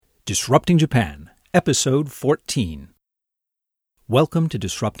Disrupting Japan, Episode 14. Welcome to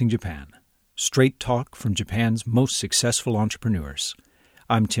Disrupting Japan, straight talk from Japan's most successful entrepreneurs.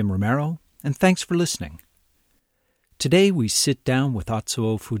 I'm Tim Romero, and thanks for listening. Today we sit down with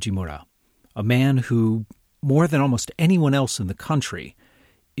Atsuo Fujimura, a man who, more than almost anyone else in the country,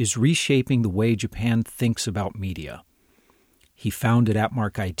 is reshaping the way Japan thinks about media. He founded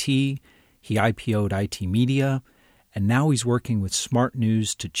Atmark IT, he IPO'd IT Media, and now he's working with Smart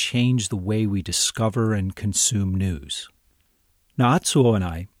News to change the way we discover and consume news. Now, Atsuo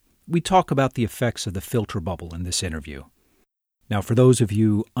and we talk about the effects of the filter bubble in this interview. Now, for those of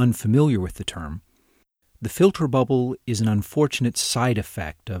you unfamiliar with the term, the filter bubble is an unfortunate side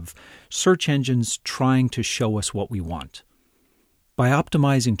effect of search engines trying to show us what we want. By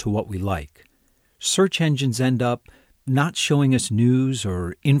optimizing to what we like, search engines end up not showing us news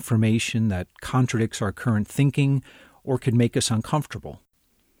or information that contradicts our current thinking or could make us uncomfortable.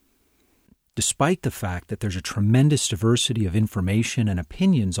 Despite the fact that there's a tremendous diversity of information and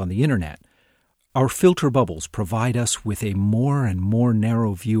opinions on the internet, our filter bubbles provide us with a more and more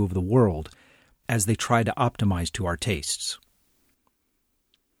narrow view of the world as they try to optimize to our tastes.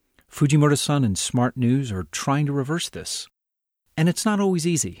 Fujimura-san and Smart News are trying to reverse this, and it's not always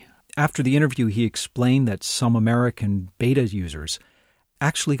easy. After the interview, he explained that some American beta users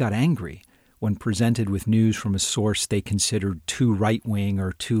actually got angry when presented with news from a source they considered too right-wing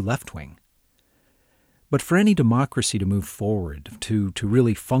or too left-wing. But for any democracy to move forward, to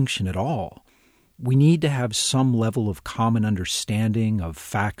really function at all, we need to have some level of common understanding of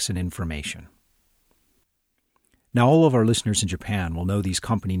facts and information. Now, all of our listeners in Japan will know these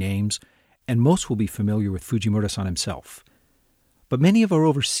company names, and most will be familiar with Fujimura-san himself. But many of our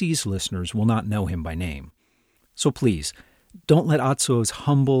overseas listeners will not know him by name. So please, don't let Atsuo's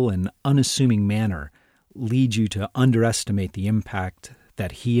humble and unassuming manner lead you to underestimate the impact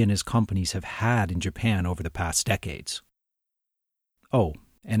that he and his companies have had in Japan over the past decades. Oh,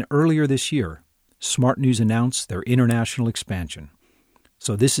 and earlier this year, Smart News announced their international expansion.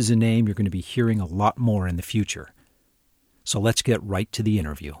 So this is a name you're going to be hearing a lot more in the future. So let's get right to the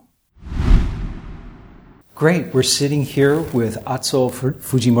interview. Great. We're sitting here with Atsuo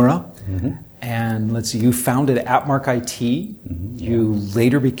Fujimura. Mm-hmm. And let's see, you founded Atmark IT. Mm-hmm. You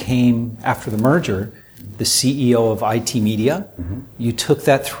later became, after the merger, the CEO of IT Media. Mm-hmm. You took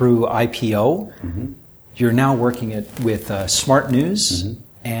that through IPO. Mm-hmm. You're now working with Smart News mm-hmm.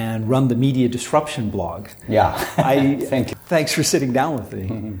 and run the Media Disruption blog. Yeah. Thank you. Thanks for sitting down with me.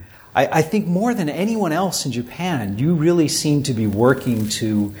 Mm-hmm. I think more than anyone else in Japan, you really seem to be working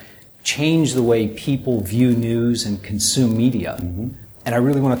to change the way people view news and consume media. Mm-hmm. And I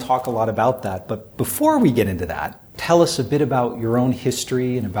really want to talk a lot about that. But before we get into that, tell us a bit about your own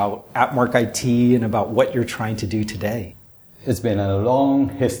history and about Atmark IT and about what you're trying to do today. It's been a long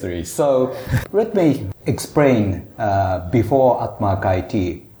history. So let me explain before Atmark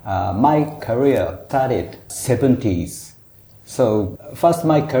IT. My career started 70s. So first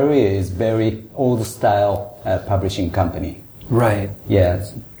my career is very old style publishing company. Right.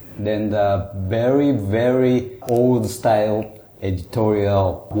 Yes. Then the very, very old style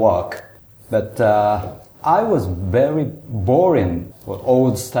editorial work. But I was very boring for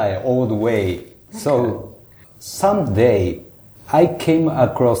old style, old way. Okay. So someday I came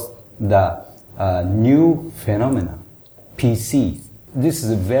across the new phenomenon, PC. This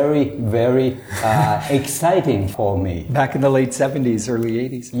is very, very exciting for me. Back in the late 70s, early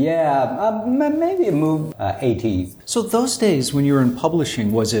 80s. Yeah, maybe 80s. So those days when you were in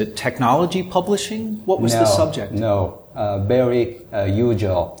publishing, was it technology publishing? What was the subject? No, very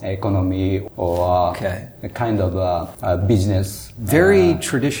usual economy or kind of business. Very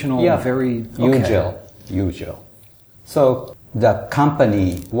traditional, yeah, very... Usual. So the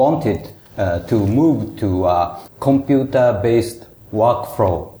company wanted to move to a computer-based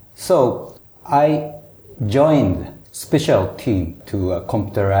workflow. So I joined special team to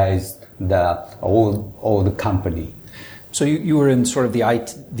computerize the old company. So you were in sort of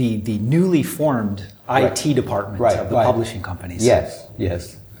the newly formed IT department of the publishing companies.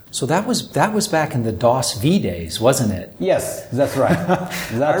 Yes. So that was back in the DOS V days, wasn't it? Yes, that's right.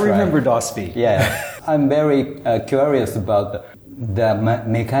 I remember DOS V. Yeah, I'm very curious about the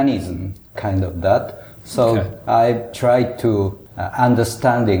mechanism, kind of that. So I tried to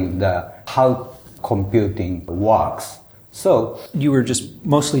understanding how computing works. So you were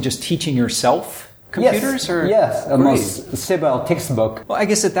mostly just teaching yourself computers? Yes, almost several textbooks. Well, I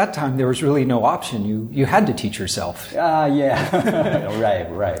guess at that time there was really no option. You had to teach yourself. Yeah,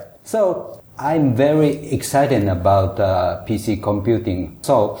 right. So I'm very excited about PC computing.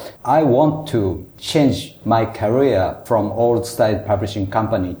 So I want to change my career from old style publishing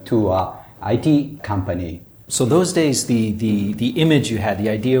company to a IT company. So those days, the image you had, the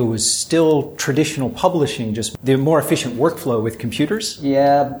idea was still traditional publishing, just the more efficient workflow with computers?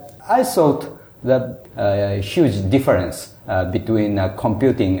 Yeah, I thought that a huge difference between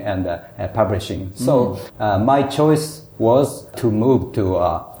computing and publishing. So my choice was to move to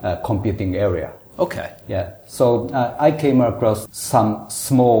a computing area. Okay. Yeah. So I came across some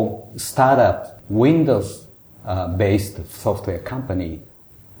small startup Windows based software company.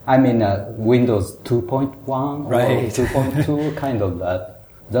 I mean Windows 2.1 right. or 2.2, kind of that.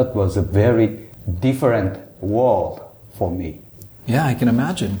 That was a very different world for me. Yeah, I can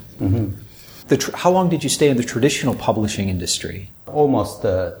imagine. Mm-hmm. How long did you stay in the traditional publishing industry? Almost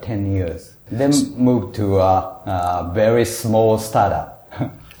 10 years. Then moved to a very small startup.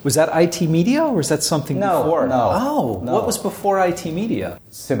 Was that IT Media or was that something before? No. Oh, no. What was before IT Media?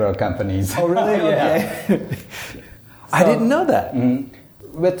 Several companies. Oh, really? Yeah. Okay. I didn't know that.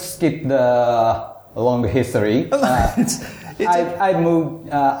 Let's skip the long history. I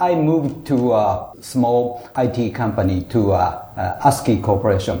moved to a small IT company, to ASCII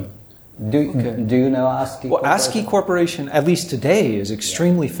Corporation. Do you know ASCII? Well, ASCII Corporation, at least today, is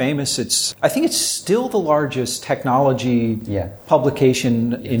extremely famous. I think it's still the largest technology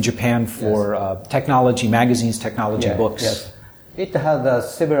publication in Japan for technology magazines, technology books. Yes. It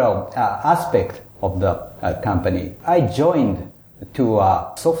has several aspects of the company. I joined to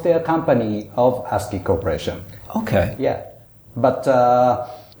a software company of ASCII Corporation. Okay. Yeah. But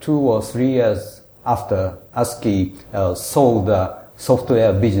 2 or 3 years after, ASCII sold the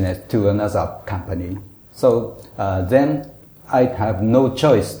software business to another company. So then I have no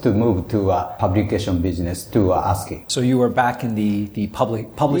choice to move to a publication business, to ASCII. So you were back in the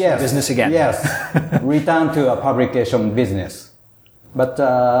publishing business again? Yes. Return to a publication business. But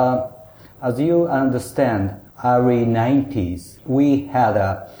as you understand, early 90s, we had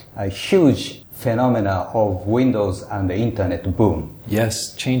a huge phenomena of Windows and the internet boom.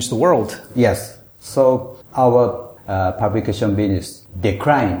 Yes, changed the world. Yes. So our publication business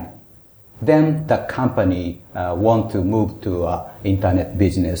declined. Then the company want to move to internet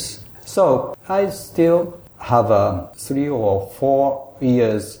business. So I still have 3 or 4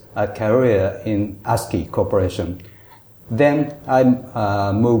 years career in ASCII Corporation. Then I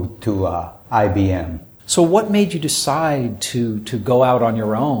moved to IBM. So what made you decide to go out on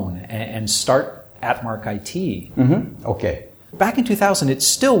your own and start Atmark IT? Mm-hmm. Okay. Back in 2000, it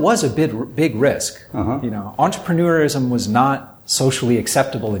still was a big risk. You know, entrepreneurism was not socially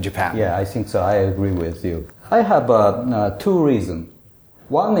acceptable in Japan. Yeah, I think so. I agree with you. I have 2 reasons.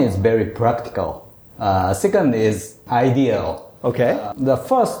 One is very practical. Second is ideal. Okay. The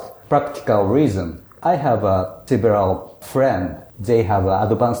first practical reason, I have several friends. They have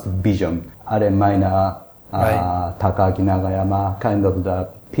advanced vision. Aren Maina, Takaaki Nagayama, kind of the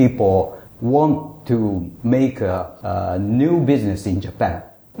people want to make a new business in Japan.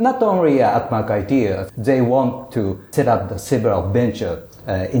 Not only Atmark IT, they want to set up the several ventures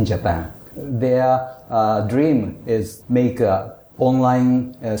in Japan. Their dream is make a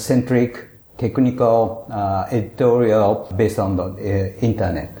online-centric technical editorial based on the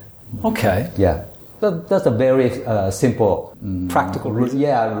internet. Okay. Yeah. That's a very simple... practical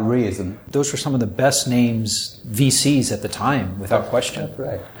reason. Reason. Those were some of the best names VCs at the time, without question. That's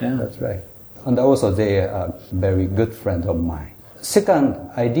right. Yeah. That's right. And also they are a very good friend of mine. Second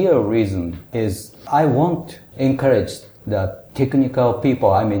ideal reason is I want to encourage the technical people,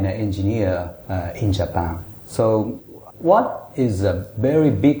 I mean engineer in Japan. So what is a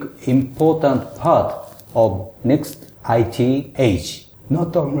very big important part of next IT age?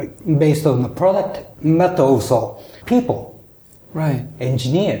 Not only based on the product, but also people. Right.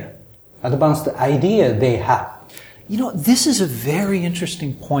 Engineer. Advanced idea they have. You know, this is a very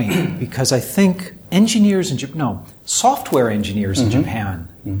interesting point because I think software engineers in Japan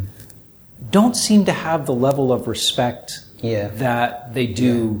don't seem to have the level of respect that they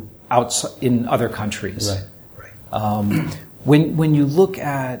do outside in other countries. Right. When you look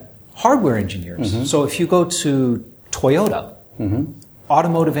at hardware engineers, so if you go to Toyota,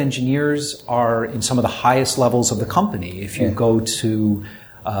 automotive engineers are in some of the highest levels of the company. If you go to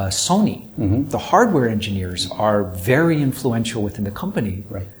Sony, the hardware engineers are very influential within the company.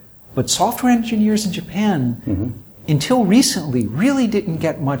 Right. But software engineers in Japan, until recently, really didn't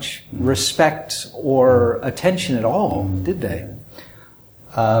get much respect or attention at all, did they?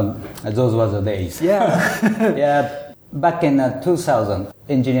 Those were the days. Yeah. Yeah. Back in 2000,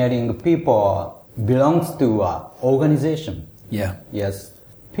 engineering people belongs to an organization. Yeah. Yes.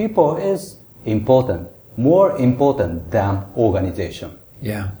 People is important, more important than organization.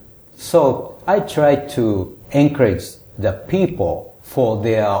 Yeah. So I try to encourage the people for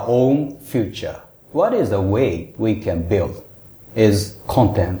their own future. What is the way we can build is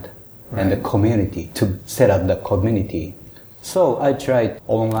content and the community, to set up the community. So I tried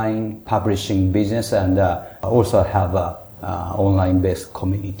online publishing business and also have a online-based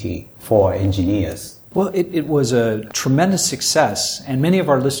community for engineers. Well, it was a tremendous success, and many of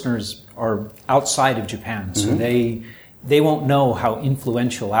our listeners are outside of Japan, so they won't know how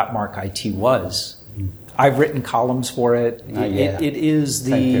influential AppMark IT was. I've written columns for it. It is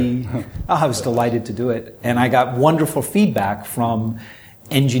the... I was delighted to do it, and I got wonderful feedback from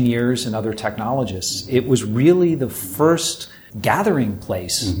engineers and other technologists. It was really the first gathering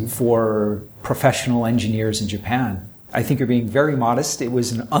place for professional engineers in Japan. I think you're being very modest. It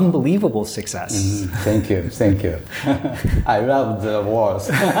was an unbelievable success. Thank you. I love the words.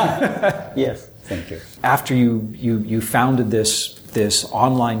 Yes, thank you. After you founded this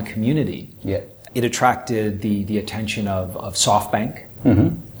online community, it attracted the attention of SoftBank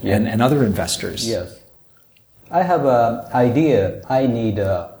and other investors. Yes. I have an idea. I need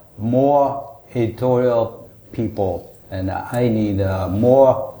more editorial people and I need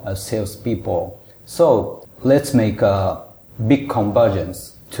more salespeople. So let's make a big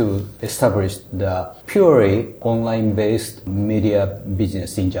convergence to establish the purely online-based media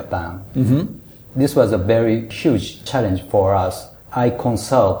business in Japan. This was a very huge challenge for us. I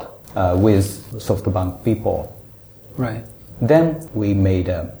consult with SoftBank people. Right. Then we made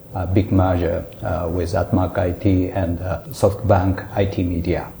a big merger with AppMark IT and SoftBank IT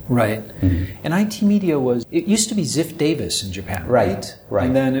Media. Right. And IT Media it used to be Ziff Davis in Japan, right? Right.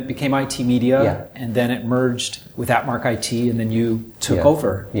 And then it became IT Media, and then it merged with AppMark IT, and then you took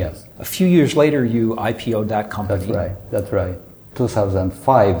over. Yes. A few years later, you IPO'd that company. That's right.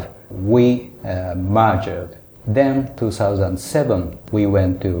 2005, we merged. Then 2007, we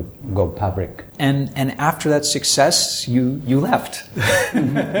went to go public. And after that success, you left.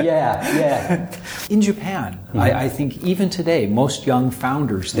 Yeah. In Japan, I think even today, most young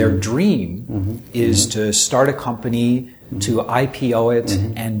founders, their dream is to start a company, to IPO it,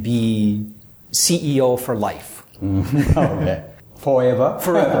 and be CEO for life. Okay. Forever.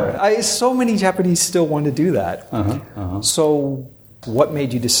 So many Japanese still want to do that. So what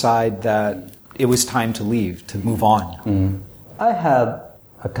made you decide that it was time to leave, to move on? I have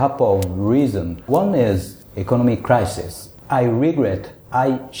a couple of reasons. One is economic crisis. I regret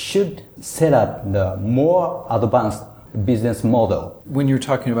I should set up the more advanced business model. When you're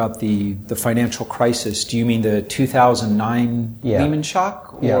talking about the financial crisis, do you mean the 2009 Lehman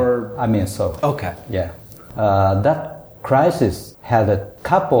shock? Or? I mean so. Okay. Yeah. That crisis had a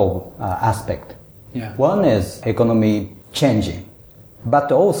couple of aspects. Yeah. One is economy changing,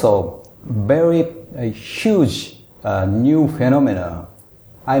 but also very huge new phenomena.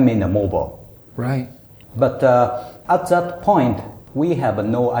 I mean mobile. Right. But at that point, we have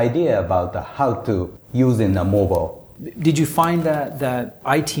no idea about how to use in a mobile. Did you find that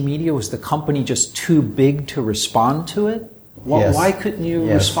IT Media was the company just too big to respond to it? Yes. Why couldn't you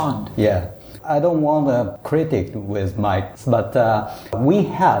respond? Yeah. I don't want to critic with Mike, but we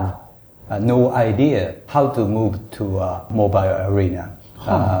have no idea how to move to a mobile arena.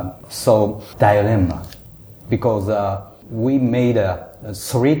 So dilemma, because we made a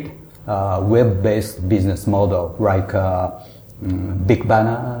solid web-based business model like big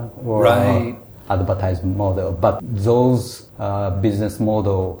banner or advertising model, but those business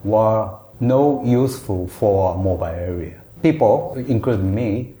model were no useful for mobile area. People, including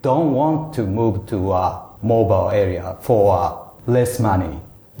me, don't want to move to a mobile area for less money.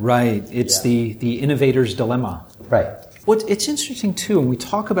 Right. It's the innovator's dilemma. Right. It's interesting too, when we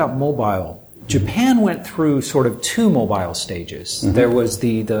talk about mobile, Japan went through sort of two mobile stages. There was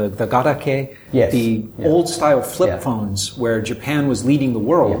the Garake, the old-style flip phones, where Japan was leading the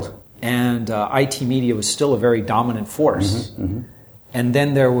world, and IT Media was still a very dominant force. And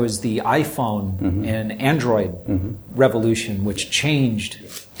then there was the iPhone and Android revolution, which changed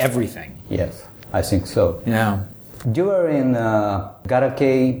everything. Yes, I think so. Yeah. During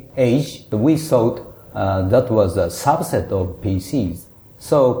Garake age, we thought that was a subset of PCs.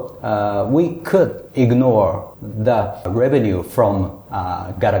 So we could ignore the revenue from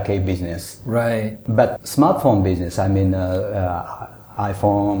Garake business. Right. But smartphone business, I mean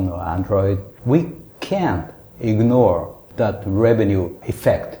iPhone or Android, we can't ignore that revenue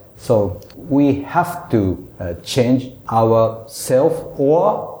effect. So we have to change ourselves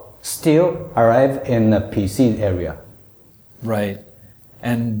or still arrive in the PC area. Right.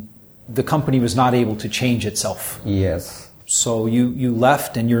 And the company was not able to change itself. Yes. So you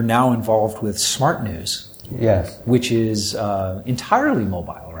left and you're now involved with Smart News. Yes. which is entirely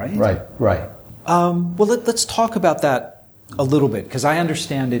mobile, right? Right. Well, let's talk about that a little bit, because I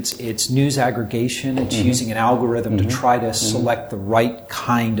understand it's news aggregation. It's using an algorithm to try to select the right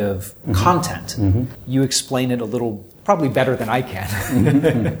kind of content. You explain it a little, probably better than I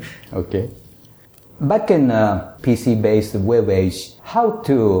can. Okay. Back in PC-based web age, how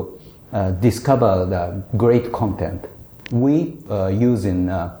to discover the great content? We using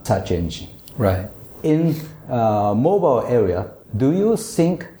search engine. Right. In mobile area, do you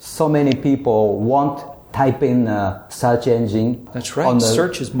think so many people want type in search engine? That's right.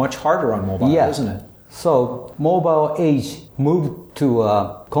 Search is much harder on mobile, isn't it? So mobile age moved to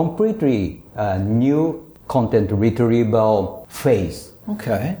a completely new content retrieval phase.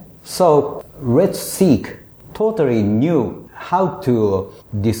 Okay. So let's seek totally new how to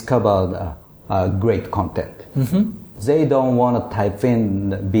discover great content. They don't want to type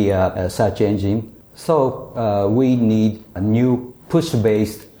in via a search engine. So we need a new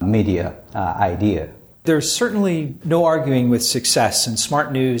push-based media idea. There's certainly no arguing with success, and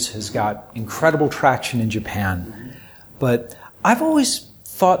Smart News has got incredible traction in Japan. But I've always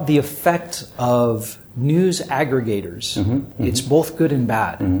thought the effect of news aggregators, it's both good and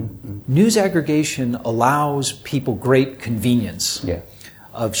bad. News aggregation allows people great convenience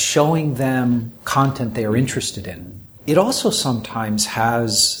of showing them content they are interested in. It also sometimes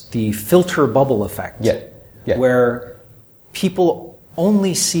has the filter bubble effect, where people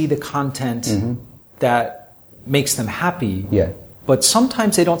only see the content that makes them happy, but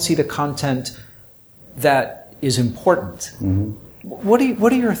sometimes they don't see the content that is important. What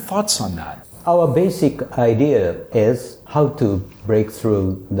are your thoughts on that? Our basic idea is how to break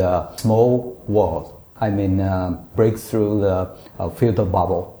through the small wall. I mean, break through the filter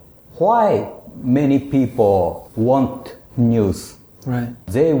bubble. Why many people want news? Right.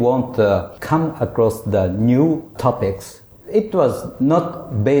 They want to come across the new topics. It was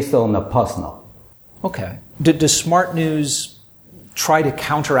not based on a personal. Okay. Does Smart News try to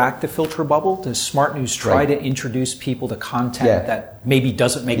counteract the filter bubble? Does Smart News try to introduce people to content that maybe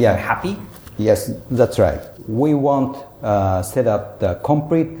doesn't make them happy? Yes, that's right. We want set up the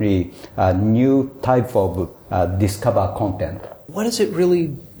completely new type of discover content. What is it really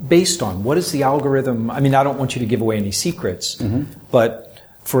based on? What is the algorithm? I mean, I don't want you to give away any secrets, but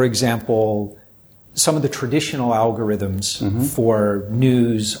for example, some of the traditional algorithms for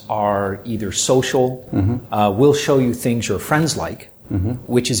news are either social, will show you things your friends like,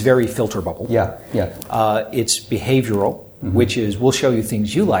 which is very filter bubble. It's behavioral, which is we'll show you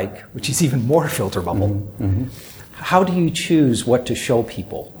things you like, which is even more filter bubble. How do you choose what to show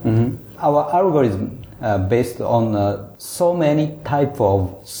people? Our algorithm based on so many type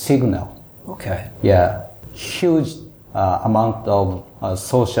of signal. Okay. Huge amount of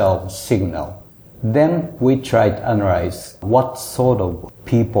social signal. Then we try to analyze what sort of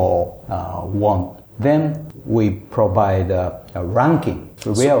people want. Then we provide a ranking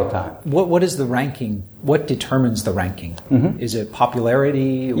real time. What is the ranking? What determines the ranking? Is it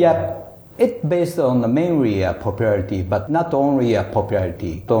popularity? It's based on mainly popularity, but not only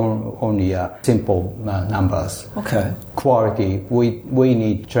popularity, don't only simple numbers. Okay. Quality, we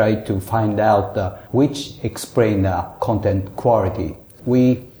need to try to find out which explain content quality.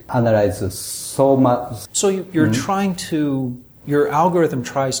 We analyze so much. So you're trying to, your algorithm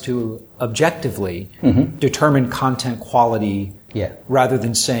tries to objectively determine content quality rather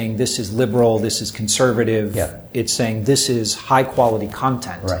than saying this is liberal, this is conservative. It's saying this is high quality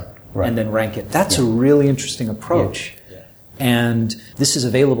content. Right. And then rank it. That's a really interesting approach. And this is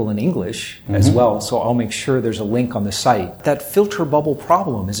available in English as well, so I'll make sure there's a link on the site. That filter bubble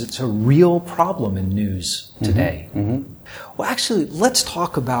problem it's a real problem in news today. Well, actually, let's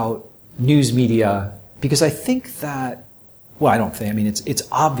talk about news media, because I think that, well, I don't think, I mean, it's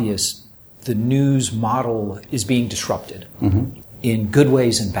obvious the news model is being disrupted in good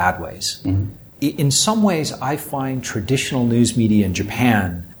ways and bad ways. In some ways, I find traditional news media in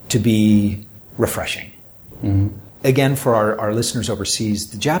Japan to be refreshing. Again, for our listeners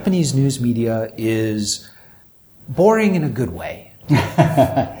overseas, the Japanese news media is boring in a good way.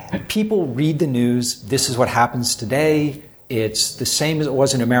 People read the news. This is what happens today. It's the same as it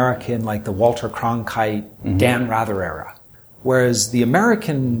was in America in like the Walter Cronkite, Dan Rather era. Whereas the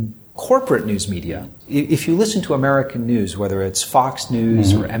American corporate news media, if you listen to American news, whether it's Fox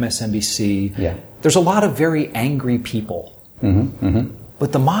News or MSNBC, there's a lot of very angry people.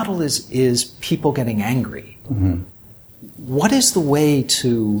 But the model is people getting angry. What is the way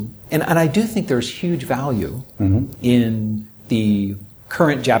to, and I do think there's huge value in the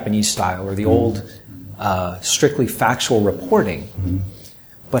current Japanese style or the old strictly factual reporting.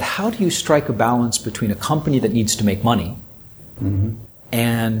 But how do you strike a balance between a company that needs to make money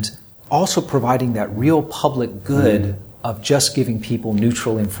and also providing that real public good of just giving people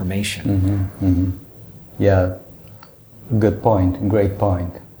neutral information? Yeah, good point, great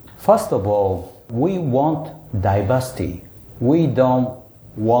point. First of all, we want diversity. We don't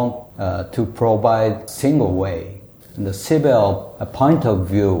want to provide single way, the civil point of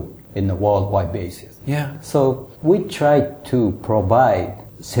view in a worldwide basis. Yeah. So we try to provide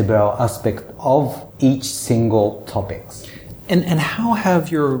several aspects of each single topics. And how have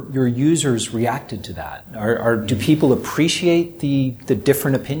your users reacted to that? Do people appreciate the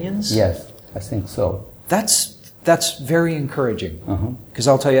different opinions? Yes, I think so. That's very encouraging. Because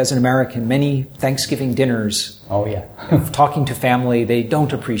I'll tell you, as an American, many Thanksgiving dinners, Oh yeah. talking to family, they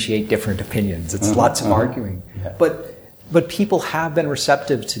don't appreciate different opinions. It's lots of arguing. Yeah. But people have been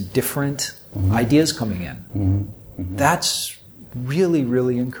receptive to different ideas coming in. That's really,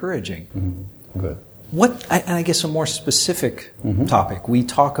 really encouraging. Good. And I guess a more specific topic, we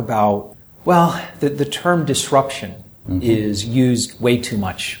talk about, well, the term disruption is used way too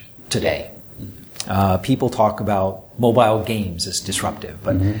much today. People talk about mobile games as disruptive,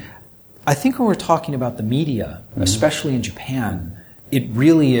 but I think when we're talking about the media, especially in Japan, it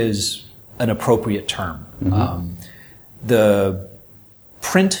really is an appropriate term. The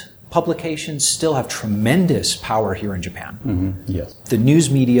print publications still have tremendous power here in Japan. Yes. The news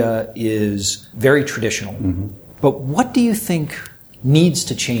media is very traditional. But what do you think needs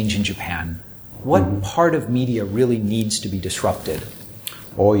to change in Japan? What part of media really needs to be disrupted?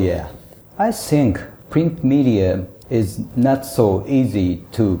 Oh yeah. I think print media is not so easy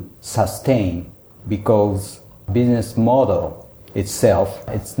to sustain because business model itself,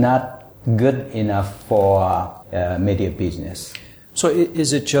 it's not good enough for media business. So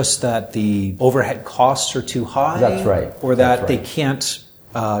is it just that the overhead costs are too high? That's right. Or that they can't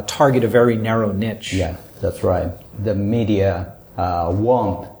target a very narrow niche? Yeah, that's right. The media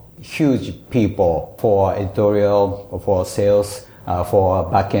want huge people for editorial, for sales, for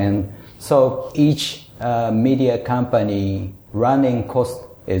backend. So each media company running cost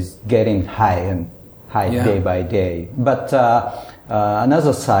is getting high day by day. But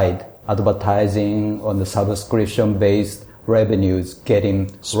another side, advertising on the subscription-based revenue is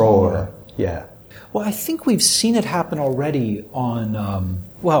getting lower. Yeah. Well, I think we've seen it happen already on,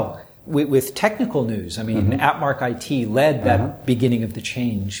 with technical news. I mean, AppMark IT led that beginning of the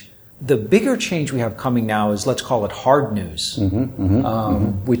change. The bigger change we have coming now is, let's call it hard news,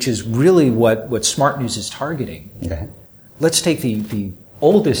 which is really what Smart News is targeting. Yeah. Let's take the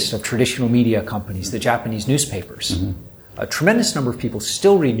oldest of traditional media companies, the Japanese newspapers. A tremendous number of people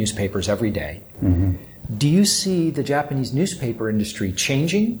still read newspapers every day. Do you see the Japanese newspaper industry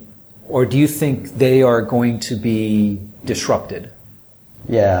changing, or do you think they are going to be disrupted?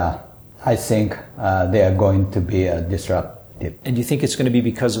 Yeah, I think they are going to be disrupted. And do you think it's going to be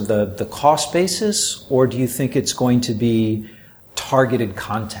because of the cost basis, or do you think it's going to be targeted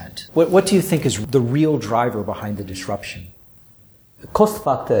content? What do you think is the real driver behind the disruption? The cost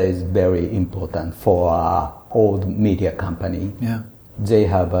factor is very important for old media company. Yeah. They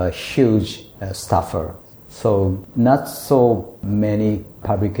have a huge staffer. So not so many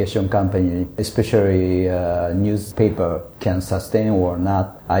publication company, especially newspaper, can sustain or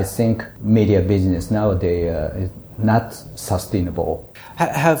not. I think media business nowadays is not sustainable.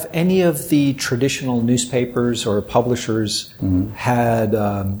 Have any of the traditional newspapers or publishers had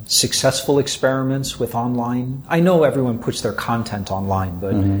successful experiments with online? I know everyone puts their content online,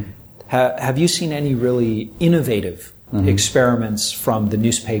 but have you seen any really innovative experiments from the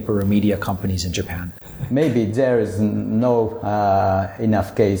newspaper or media companies in Japan? Maybe there is no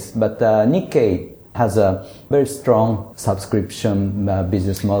enough case, but Nikkei has a very strong subscription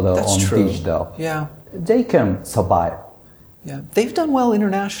business model. That's on true. Digital. Yeah. They can survive. Yeah, they've done well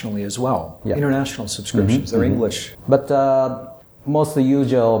internationally as well. Yeah. International subscriptions, they're English. But most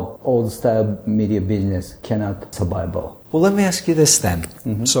usual old-style media business cannot survive. Well, let me ask you this then.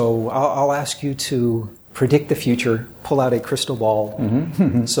 So I'll ask you to predict the future, pull out a crystal ball.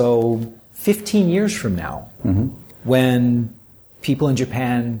 So 15 years from now, when people in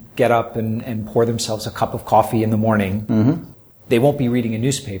Japan get up and pour themselves a cup of coffee in the morning, they won't be reading a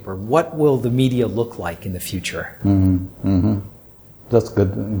newspaper. What will the media look like in the future? That's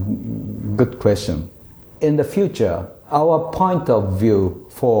good question. In the future, our point of view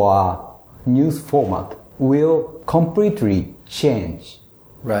for our news format will completely change.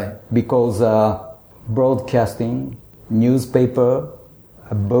 Right. Because broadcasting, newspaper,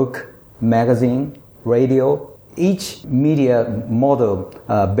 a book, magazine, radio, each media model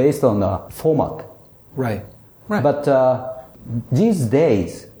based on a format. Right. Right. But these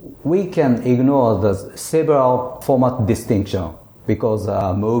days, we can ignore the several format distinction because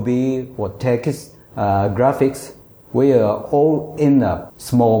movie or text, graphics, we are all in a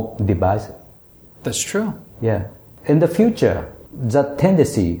small device. That's true. Yeah. In the future, that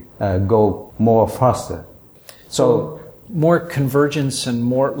tendency go more faster. So more convergence and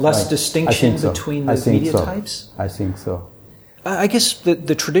less distinction between the media types? I think so. I guess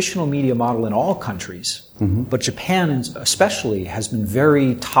the traditional media model in all countries, but Japan especially, has been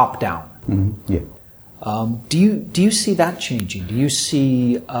very top-down. Yeah. Do you see that changing? Do you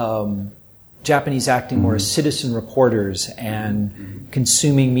see Japanese acting more as citizen reporters and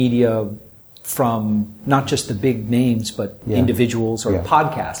consuming media from not just the big names, but individuals or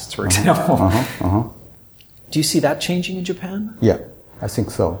podcasts, for example? Do you see that changing in Japan? Yeah, I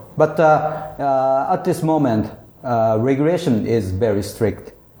think so. But at this moment, regulation is very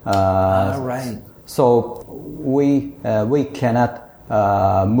strict. Right. So we cannot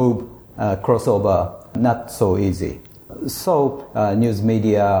move crossover, not so easy. So news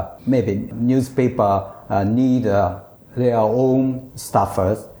media, maybe newspaper need their own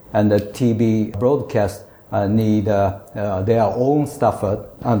staffers, and the TV broadcast need their own staffers,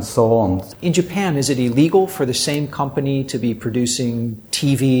 and so on. In Japan, is it illegal for the same company to be producing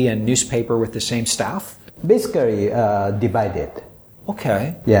TV and newspaper with the same staff? Basically divided.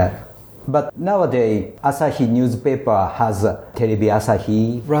 Okay. Yeah. But nowadays, Asahi newspaper has Terebi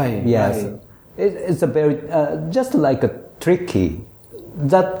Asahi. Right. Yes. Right. It's a very, just like a tricky.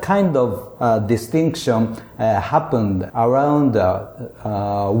 That kind of distinction happened around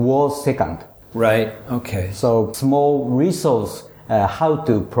War II. Right. Okay. So small resource, how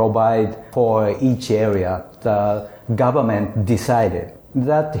to provide for each area, the government decided.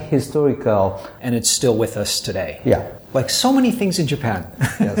 That historical. And it's still with us today. Yeah. Like so many things in Japan.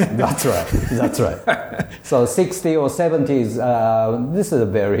 Yes, that's right. That's right. So 60s or 70s, this is a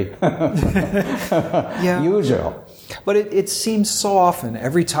very usual. But it seems so often,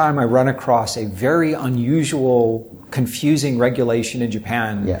 every time I run across a very unusual, confusing regulation in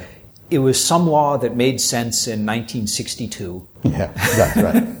Japan, it was some law that made sense in 1962. Yeah, that's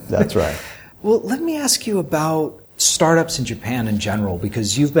right. That's right. Well, let me ask you about startups in Japan in general,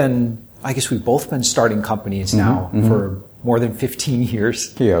 because I guess we've both been starting companies now for more than 15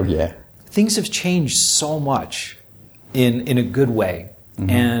 years. Yeah. Things have changed so much in a good way.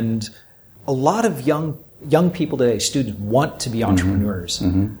 And a lot of young people today, students, want to be entrepreneurs.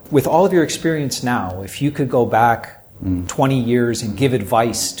 With all of your experience now, if you could go back 20 years and give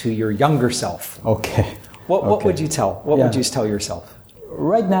advice to your younger self, what would you tell? What would you tell yourself?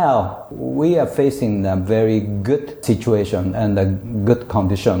 Right now, we are facing a very good situation and a good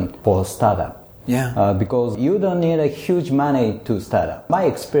condition for startup. Yeah. Because you don't need a huge money to start up. My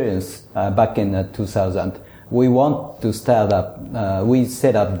experience back in 2000, we want to start up. We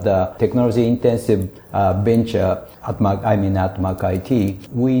set up the technology-intensive venture at Mac IT.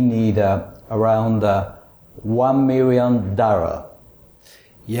 We need around $1 million.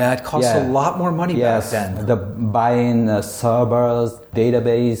 Yeah, it costs a lot more money back then. The buying servers,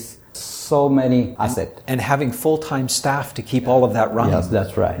 database, so many assets. And having full-time staff to keep all of that running. Yes,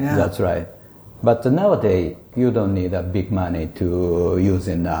 that's right. Yeah. That's right. But nowadays, you don't need a big money to use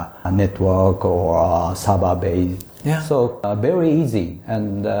in a network or a server base. Yeah. So very easy.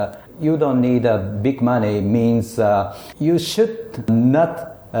 And you don't need a big money means you should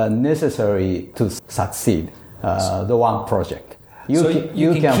not necessary to succeed the one project. You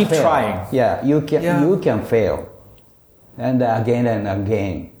can keep fail. trying. Yeah, you can fail, and again and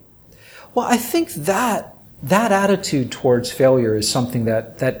again. Well, I think that attitude towards failure is something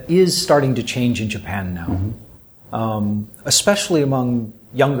that is starting to change in Japan now, especially among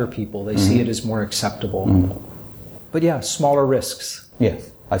younger people. They see it as more acceptable. But smaller risks.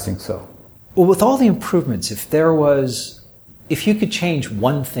 Yes, I think so. Well, with all the improvements, if you could change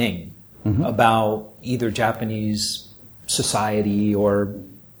one thing about either Japanese society or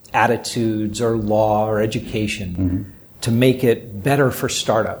attitudes or law or education to make it better for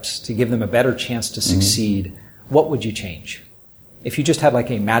startups, to give them a better chance to succeed, what would you change? If you just had like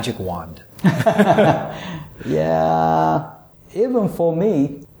a magic wand. Yeah, even for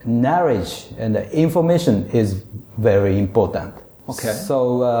me, knowledge and information is very important. Okay.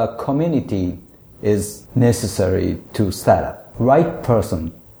 So community is necessary to start up. Right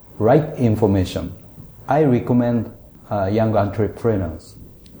person, right information. I recommend young entrepreneurs.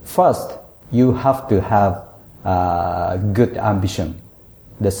 First, you have to have good ambition.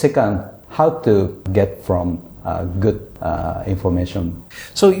 The second, how to get from good information.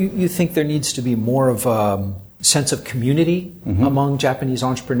 So you think there needs to be more of a sense of community among Japanese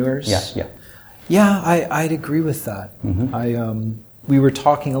entrepreneurs? Yeah. Yeah, I'd agree with that. We were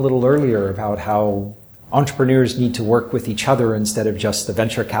talking a little earlier about how entrepreneurs need to work with each other instead of just the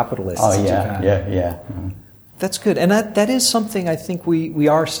venture capitalists in Japan. Yeah. That's good. And that is something I think we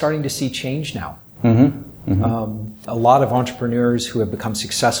are starting to see change now. A lot of entrepreneurs who have become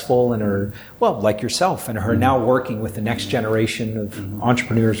successful and are, well, like yourself, and are now working with the next generation of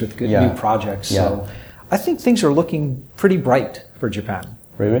entrepreneurs with good new projects. So I think things are looking pretty bright for Japan.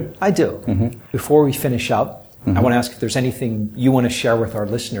 Really? I do. Before we finish up, I want to ask if there's anything you want to share with our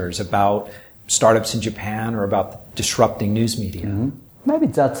listeners about startups in Japan or about disrupting news media. Maybe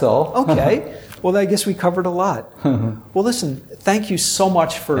that's all. Okay. Well, I guess we covered a lot. Well, listen, thank you so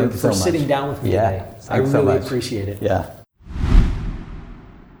much for sitting down with me today. I really appreciate it. Yeah.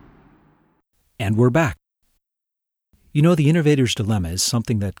 And we're back. You know, the innovator's dilemma is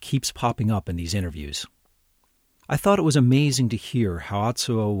something that keeps popping up in these interviews. I thought it was amazing to hear how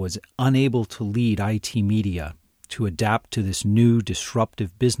Atsuo was unable to lead IT media to adapt to this new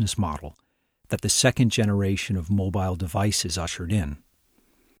disruptive business model that the second generation of mobile devices ushered in.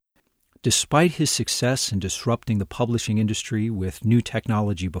 Despite his success in disrupting the publishing industry with new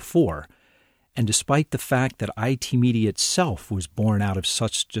technology before, and despite the fact that IT media itself was born out of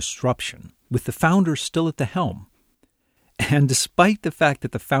such disruption, with the founder still at the helm, and despite the fact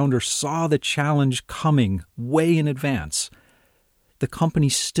that the founder saw the challenge coming way in advance, the company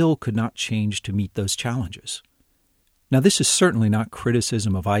still could not change to meet those challenges. Now, this is certainly not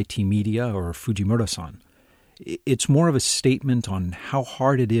criticism of IT media or Fujimura-san. It's more of a statement on how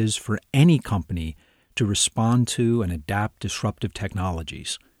hard it is for any company to respond to and adapt disruptive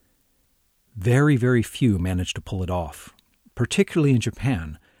technologies. Very, very few manage to pull it off. Particularly in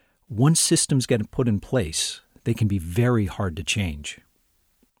Japan, once systems get put in place, they can be very hard to change.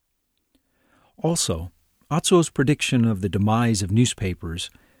 Also, Atsuo's prediction of the demise of newspapers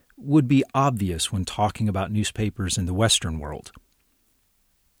would be obvious when talking about newspapers in the Western world.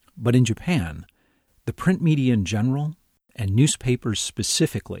 But in Japan, the print media in general, and newspapers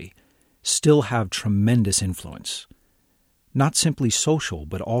specifically, still have tremendous influence. Not simply social,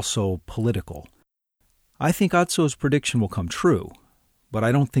 but also political. I think Atsuo's prediction will come true, but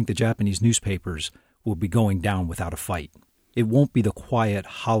I don't think the Japanese newspapers will be going down without a fight. It won't be the quiet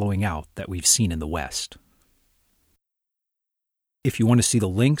hollowing out that we've seen in the West. If you want to see the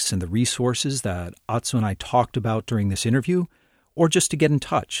links and the resources that Atsuo and I talked about during this interview, or just to get in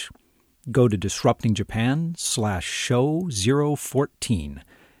touch, go to disruptingjapan/show014,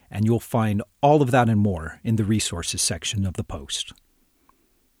 and you'll find all of that and more in the resources section of the post.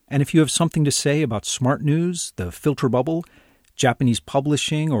 And if you have something to say about smart news, the filter bubble, Japanese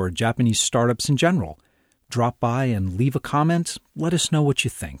publishing, or Japanese startups in general, drop by and leave a comment. Let us know what you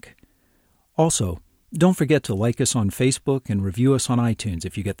think. Also, don't forget to like us on Facebook and review us on iTunes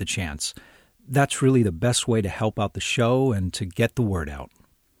if you get the chance. That's really the best way to help out the show and to get the word out.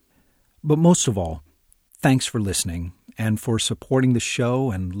 But most of all, thanks for listening and for supporting the show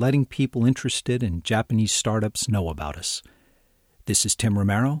and letting people interested in Japanese startups know about us. This is Tim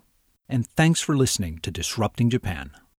Romero, and thanks for listening to Disrupting Japan.